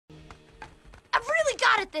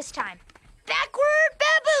got it this time. Backward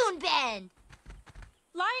baboon bend.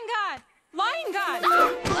 Lion God! Lion God!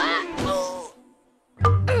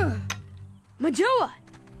 Majoa!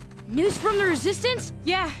 News from the Resistance?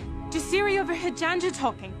 Yeah, Jasiri overheard Janja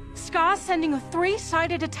talking. Scar's sending a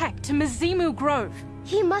 3-sided attack to Mizimu Grove.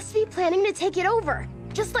 He must be planning to take it over,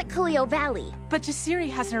 just like Kaleo Valley. But Jasiri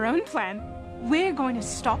has her own plan. We're going to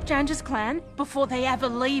stop Janja's clan before they ever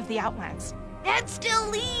leave the Outlands. That still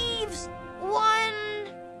leaves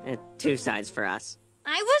 2 sides for us.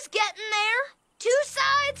 I was getting there. 2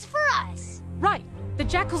 sides for us. Right, the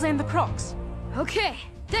Jackals and the Crocs. Okay,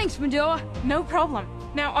 thanks, Majoa. No problem.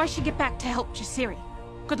 Now I should get back to help Jasiri.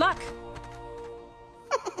 Good luck.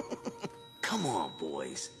 Come on,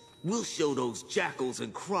 boys. We'll show those jackals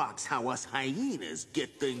and crocs how us hyenas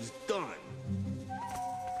get things done.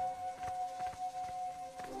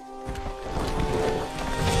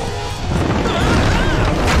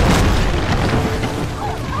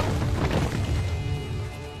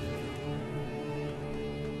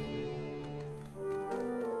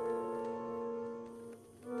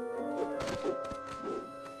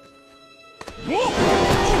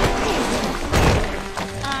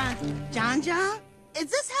 Janja? Is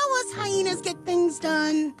this how us hyenas get things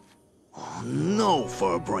done? Oh, no,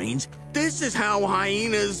 Furbrains. This is how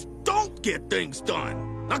hyenas don't get things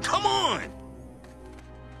done. Now, come on!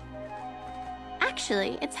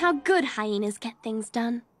 Actually, it's how good hyenas get things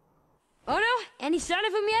done. Oh no? Any sign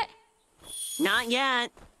of him yet? Not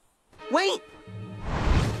yet. Wait!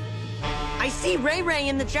 I see Ray Ray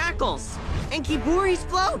in the jackals. And Kiburi's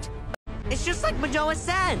float. It's just like Majoa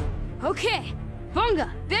said. Okay.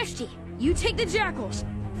 Bunga, Beshti, you take the jackals.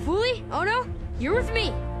 Fuli, oh no, you're with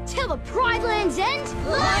me. Till the Pride Lands end,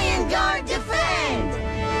 Lion Guard defend!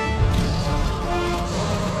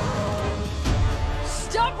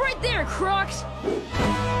 Stop right there, Crocs!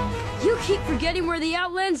 You keep forgetting where the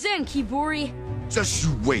Outlands end, Kiburi. Just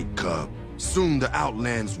you wait, Cub. Soon the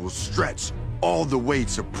Outlands will stretch all the way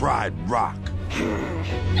to Pride Rock.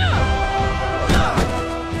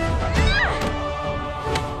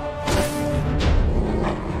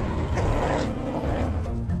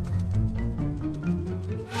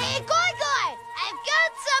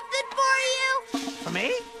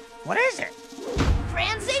 What is it?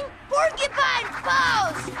 Prancing porcupine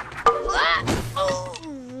pose!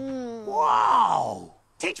 Whoa!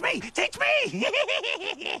 Teach me! Teach me!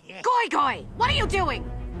 Goi Goi! What are you doing?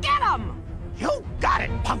 Get him! You got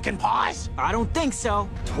it, pumpkin paws! I don't think so.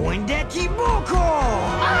 Toindeki Buko!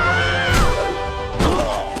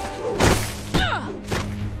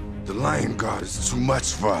 The Lion Guard is too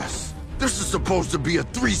much for us. This is supposed to be a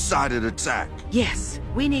 3-sided attack. Yes,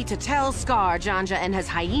 we need to tell Scar Janja and his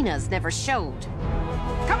hyenas never showed.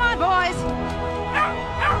 Come on, boys!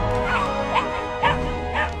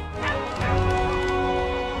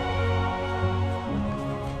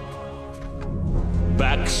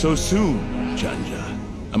 Back so soon, Janja.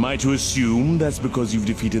 Am I to assume that's because you've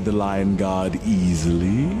defeated the Lion Guard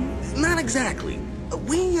easily? Not exactly.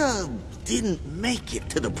 We, didn't make it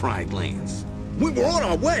to the Pride Lands. We were on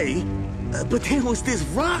our way, but there was this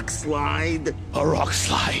rock slide. A rock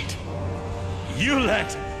slide? You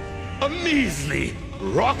let a measly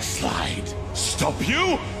rock slide stop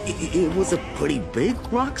you? It was a pretty big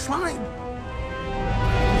rock slide.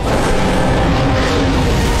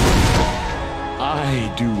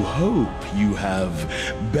 I do hope you have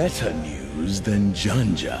better news than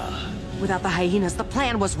Janja. Without the hyenas, the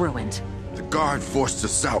plan was ruined. The Guard forced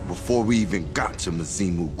us out before we even got to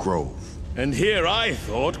Mizimu Grove. And here I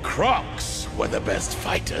thought Crocs were the best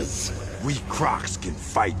fighters. We Crocs can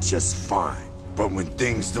fight just fine. But when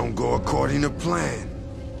things don't go according to plan...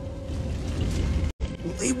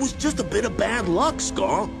 It was just a bit of bad luck,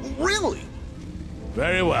 Scar. Really.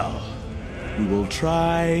 Very well. We will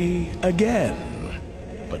try again.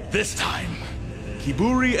 But this time,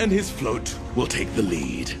 Kiburi and his float will take the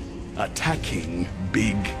lead, attacking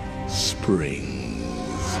Big Springs.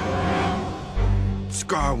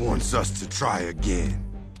 Scar wants us to try again.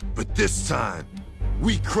 But this time,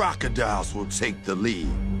 we crocodiles will take the lead.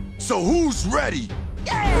 So who's ready?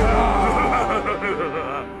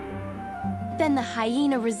 Then the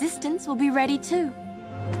Hyena Resistance will be ready too.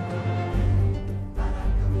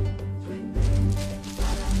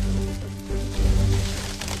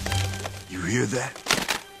 You hear that?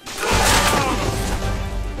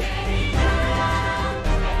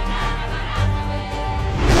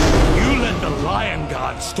 You let the Lion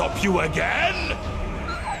Guard stop you again?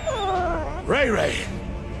 Ray Ray,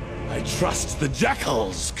 I trust the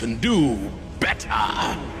Jackals can do better.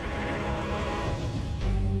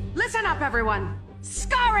 Listen up, everyone.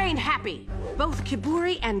 Scar ain't happy! Both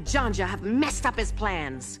Kiburi and Janja have messed up his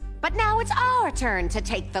plans. But now it's our turn to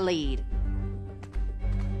take the lead.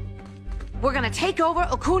 We're gonna take over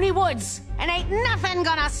Okuni Woods, and ain't nothing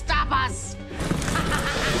gonna stop us!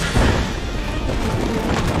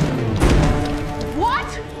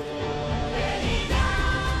 What?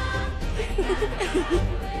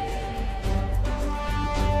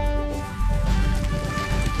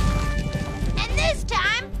 And this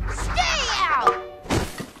time, stay out!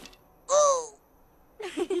 Ooh!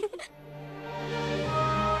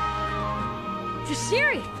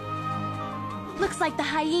 Jasiri! Looks like the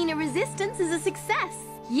Hyena Resistance is a success.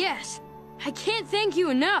 Yes. I can't thank you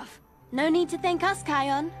enough. No need to thank us,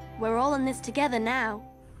 Kion. We're all in this together now.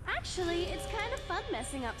 Actually, it's kind of fun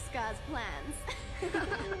messing up Scar's plans.